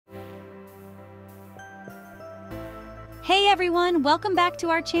Hey everyone, welcome back to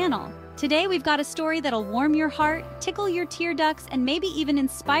our channel. Today we've got a story that'll warm your heart, tickle your tear ducts, and maybe even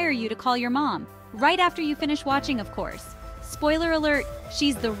inspire you to call your mom. Right after you finish watching, of course. Spoiler alert,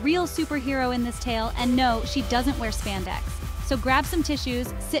 she's the real superhero in this tale, and no, she doesn't wear spandex. So grab some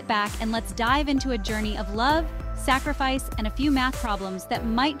tissues, sit back, and let's dive into a journey of love, sacrifice, and a few math problems that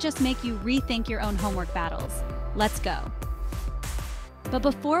might just make you rethink your own homework battles. Let's go. But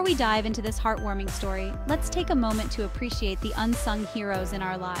before we dive into this heartwarming story, let's take a moment to appreciate the unsung heroes in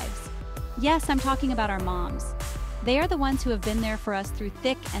our lives. Yes, I'm talking about our moms. They are the ones who have been there for us through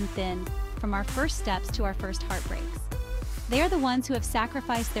thick and thin, from our first steps to our first heartbreaks. They are the ones who have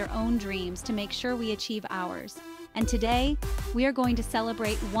sacrificed their own dreams to make sure we achieve ours. And today, we are going to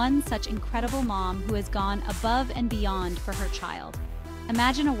celebrate one such incredible mom who has gone above and beyond for her child.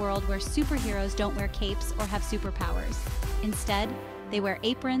 Imagine a world where superheroes don't wear capes or have superpowers. Instead, they wear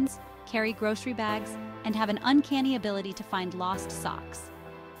aprons, carry grocery bags, and have an uncanny ability to find lost socks.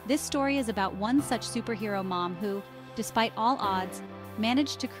 This story is about one such superhero mom who, despite all odds,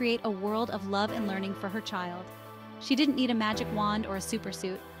 managed to create a world of love and learning for her child. She didn't need a magic wand or a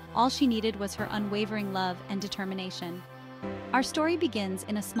supersuit. All she needed was her unwavering love and determination. Our story begins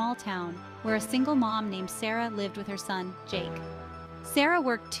in a small town where a single mom named Sarah lived with her son, Jake. Sarah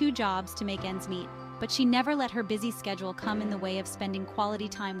worked 2 jobs to make ends meet, but she never let her busy schedule come in the way of spending quality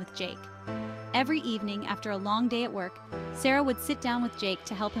time with Jake. Every evening after a long day at work, Sarah would sit down with Jake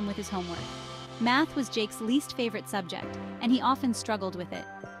to help him with his homework. Math was Jake's least favorite subject, and he often struggled with it.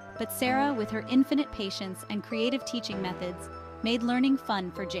 But Sarah, with her infinite patience and creative teaching methods, made learning fun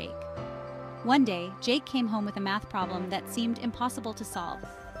for Jake. One day, Jake came home with a math problem that seemed impossible to solve.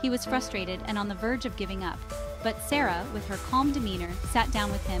 He was frustrated and on the verge of giving up. But Sarah, with her calm demeanor, sat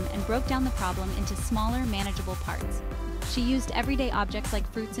down with him and broke down the problem into smaller, manageable parts. She used everyday objects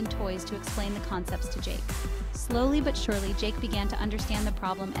like fruits and toys to explain the concepts to Jake. Slowly but surely, Jake began to understand the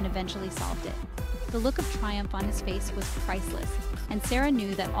problem and eventually solved it. The look of triumph on his face was priceless, and Sarah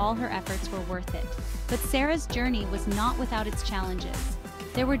knew that all her efforts were worth it. But Sarah's journey was not without its challenges.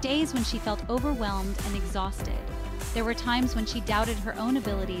 There were days when she felt overwhelmed and exhausted. There were times when she doubted her own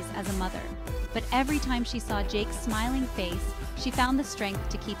abilities as a mother. But every time she saw Jake's smiling face, she found the strength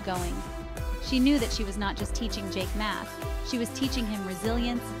to keep going. She knew that she was not just teaching Jake math, she was teaching him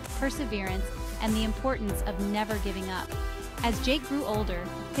resilience, perseverance, and the importance of never giving up. As Jake grew older,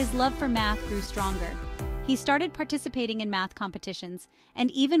 his love for math grew stronger. He started participating in math competitions and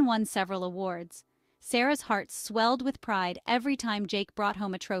even won several awards. Sarah's heart swelled with pride every time Jake brought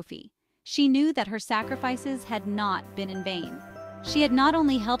home a trophy. She knew that her sacrifices had not been in vain. She had not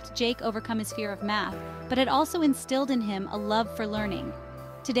only helped Jake overcome his fear of math, but had also instilled in him a love for learning.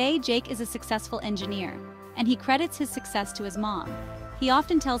 Today, Jake is a successful engineer, and he credits his success to his mom. He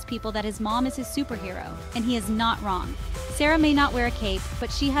often tells people that his mom is his superhero, and he is not wrong. Sarah may not wear a cape,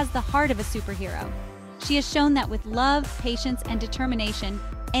 but she has the heart of a superhero. She has shown that with love, patience, and determination,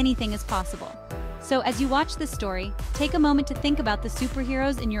 anything is possible. So as you watch this story, take a moment to think about the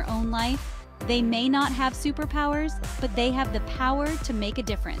superheroes in your own life. They may not have superpowers, but they have the power to make a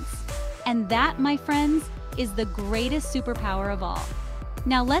difference. And that, my friends, is the greatest superpower of all.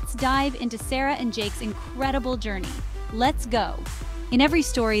 Now let's dive into Sarah and Jake's incredible journey. Let's go. In every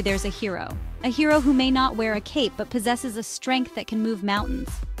story, there's a hero who may not wear a cape but possesses a strength that can move mountains.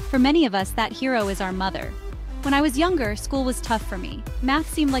 For many of us, that hero is our mother. When I was younger, school was tough for me.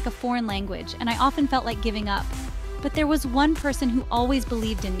 Math seemed like a foreign language, and I often felt like giving up. But there was one person who always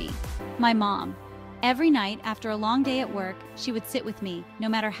believed in me. My mom. Every night, after a long day at work, she would sit with me, no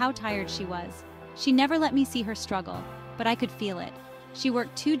matter how tired she was. She never let me see her struggle, but I could feel it. She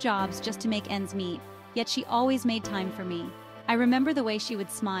worked 2 jobs just to make ends meet, yet she always made time for me. I remember the way she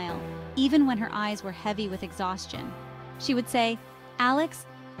would smile, even when her eyes were heavy with exhaustion. She would say, "Alex,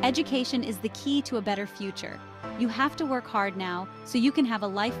 education is the key to a better future. You have to work hard now so you can have a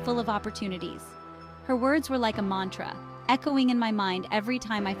life full of opportunities." Her words were like a mantra, echoing in my mind every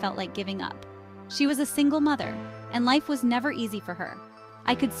time I felt like giving up. She was a single mother, and life was never easy for her.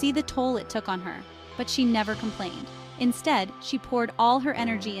 I could see the toll it took on her, but she never complained. Instead, she poured all her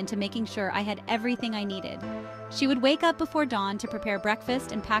energy into making sure I had everything I needed. She would wake up before dawn to prepare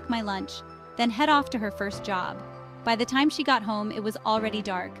breakfast and pack my lunch, then head off to her first job. By the time she got home, it was already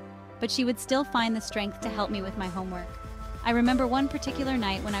dark, but she would still find the strength to help me with my homework. I remember one particular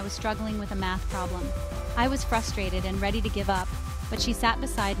night when I was struggling with a math problem. I was frustrated and ready to give up, but she sat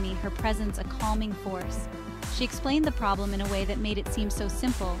beside me, her presence a calming force. She explained the problem in a way that made it seem so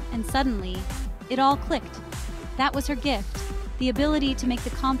simple, and suddenly, it all clicked. That was her gift, the ability to make the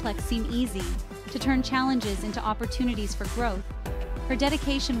complex seem easy, to turn challenges into opportunities for growth. Her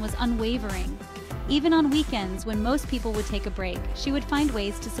dedication was unwavering. Even on weekends, when most people would take a break, she would find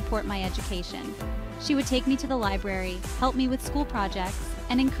ways to support my education. She would take me to the library, help me with school projects,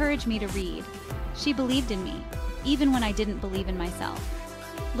 and encourage me to read. She believed in me, even when I didn't believe in myself.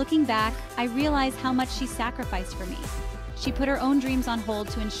 Looking back, I realize how much she sacrificed for me. She put her own dreams on hold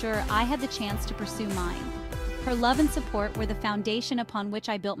to ensure I had the chance to pursue mine. Her love and support were the foundation upon which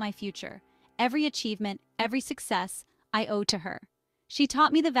I built my future. Every achievement, every success, I owe to her. She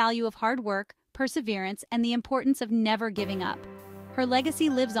taught me the value of hard work, perseverance, and the importance of never giving up. Her legacy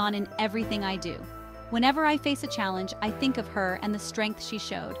lives on in everything I do. Whenever I face a challenge, I think of her and the strength she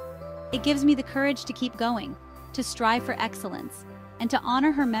showed. It gives me the courage to keep going, to strive for excellence, and to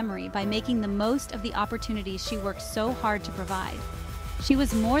honor her memory by making the most of the opportunities she worked so hard to provide. She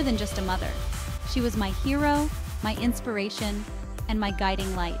was more than just a mother. She was my hero, my inspiration, and my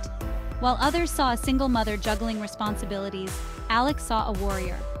guiding light. While others saw a single mother juggling responsibilities, Alex saw a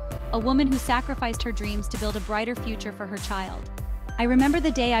warrior, a woman who sacrificed her dreams to build a brighter future for her child. I remember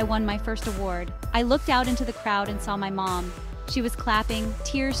the day I won my first award. I looked out into the crowd and saw my mom. She was clapping,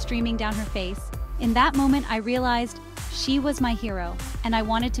 tears streaming down her face. In that moment, I realized she was my hero, and I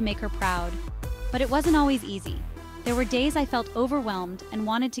wanted to make her proud. But it wasn't always easy. There were days I felt overwhelmed and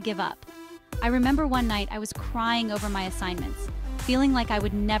wanted to give up. I remember one night I was crying over my assignments, feeling like I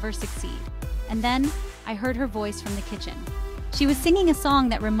would never succeed. And then I heard her voice from the kitchen. She was singing a song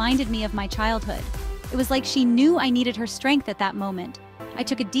that reminded me of my childhood. It was like she knew I needed her strength at that moment. I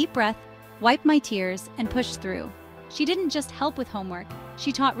took a deep breath, wiped my tears, and pushed through. She didn't just help with homework,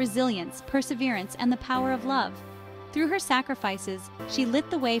 she taught resilience, perseverance, and the power of love. Through her sacrifices, she lit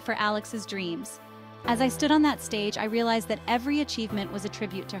the way for Alex's dreams. As I stood on that stage, I realized that every achievement was a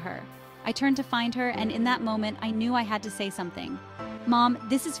tribute to her. I turned to find her, and in that moment, I knew I had to say something. Mom,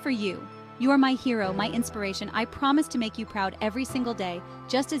 this is for you. You are my hero, my inspiration. I promise to make you proud every single day,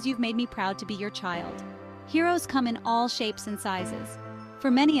 just as you've made me proud to be your child. Heroes come in all shapes and sizes. For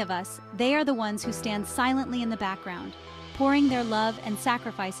many of us, they are the ones who stand silently in the background, pouring their love and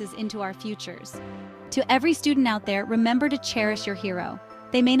sacrifices into our futures. To every student out there, remember to cherish your hero.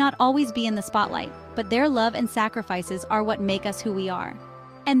 They may not always be in the spotlight, but their love and sacrifices are what make us who we are.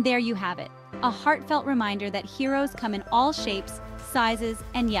 And there you have it, a heartfelt reminder that heroes come in all shapes, sizes,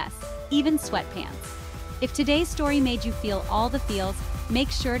 and yes, even sweatpants. If today's story made you feel all the feels,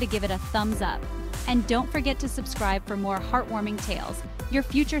 make sure to give it a thumbs up. And don't forget to subscribe for more heartwarming tales. Your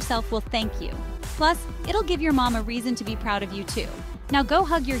future self will thank you. Plus, it'll give your mom a reason to be proud of you too. Now go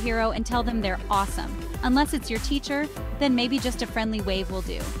hug your hero and tell them they're awesome. Unless it's your teacher, then maybe just a friendly wave will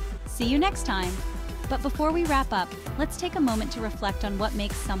do. See you next time. But before we wrap up, let's take a moment to reflect on what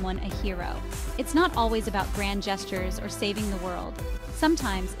makes someone a hero. It's not always about grand gestures or saving the world.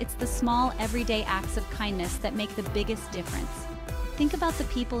 Sometimes it's the small, everyday acts of kindness that make the biggest difference. Think about the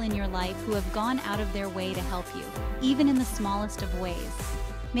people in your life who have gone out of their way to help you, even in the smallest of ways.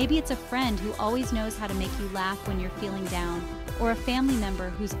 Maybe it's a friend who always knows how to make you laugh when you're feeling down, or a family member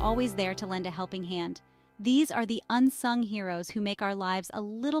who's always there to lend a helping hand. These are the unsung heroes who make our lives a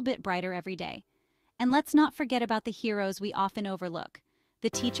little bit brighter every day. And let's not forget about the heroes we often overlook. The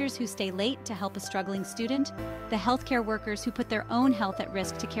teachers who stay late to help a struggling student, the healthcare workers who put their own health at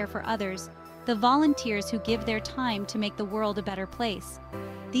risk to care for others, the volunteers who give their time to make the world a better place.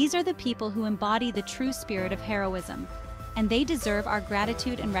 These are the people who embody the true spirit of heroism, and they deserve our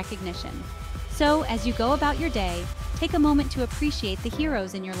gratitude and recognition. So, as you go about your day, take a moment to appreciate the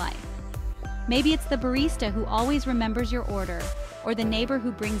heroes in your life. Maybe it's the barista who always remembers your order, or the neighbor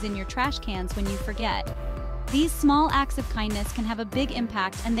who brings in your trash cans when you forget. These small acts of kindness can have a big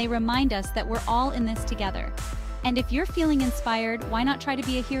impact, and they remind us that we're all in this together. And if you're feeling inspired, why not try to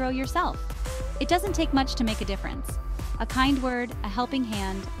be a hero yourself? It doesn't take much to make a difference. A kind word, a helping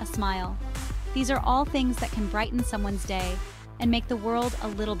hand, a smile. These are all things that can brighten someone's day and make the world a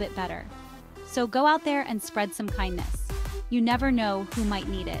little bit better. So go out there and spread some kindness. You never know who might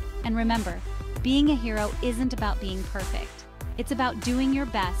need it. And remember, being a hero isn't about being perfect. It's about doing your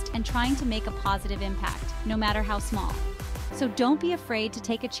best and trying to make a positive impact, no matter how small. So don't be afraid to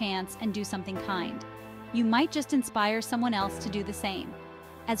take a chance and do something kind. You might just inspire someone else to do the same.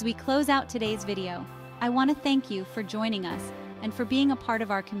 As we close out today's video, I want to thank you for joining us and for being a part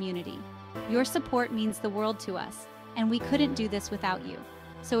of our community. Your support means the world to us, and we couldn't do this without you.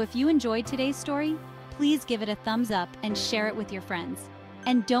 So if you enjoyed today's story, please give it a thumbs up and share it with your friends.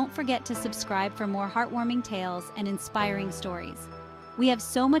 And don't forget to subscribe for more heartwarming tales and inspiring stories. We have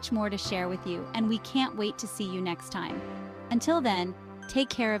so much more to share with you, and we can't wait to see you next time. Until then, take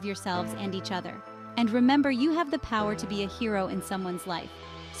care of yourselves and each other. And remember, you have the power to be a hero in someone's life.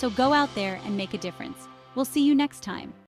 So go out there and make a difference. We'll see you next time.